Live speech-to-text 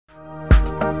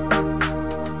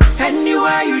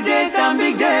where you did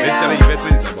Stanbic data. Basically,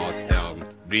 investment is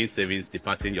about doing savings,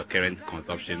 departing your current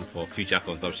consumption for future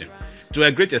consumption. To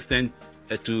a great extent,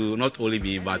 to not only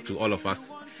me, but to all of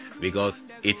us, because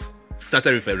it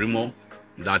started with a rumor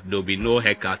that there'll be no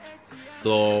haircut.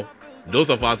 So those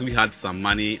of us, we had some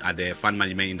money at the fund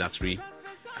management industry.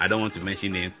 I don't want to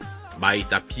mention names, but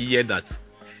it appeared that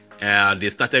they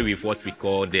started with what we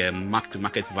call the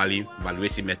mark-to-market value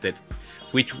valuation method,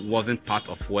 which wasn't part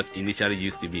of what initially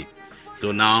used to be.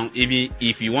 So now, even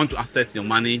if you want to access your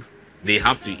money, they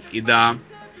have to either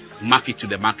mark it to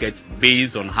the market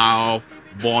based on how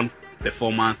bond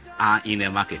performance are in the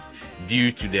market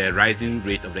due to the rising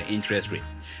rate of the interest rate.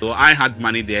 So I had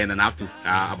money there, and I have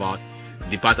to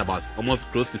depart about almost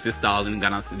close to 6,000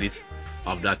 Ghana cedis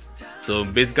of that. So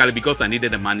basically, because I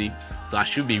needed the money, so I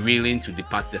should be willing to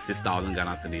depart the 6,000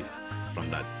 Ghana cedis from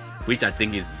that, which I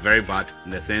think is very bad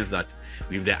in the sense that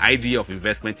with the idea of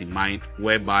investment in mind,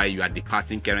 whereby you are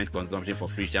departing current consumption for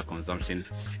future consumption,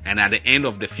 and at the end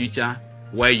of the future,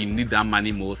 where you need that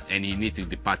money most and you need to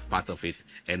depart part of it,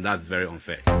 and that's very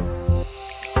unfair.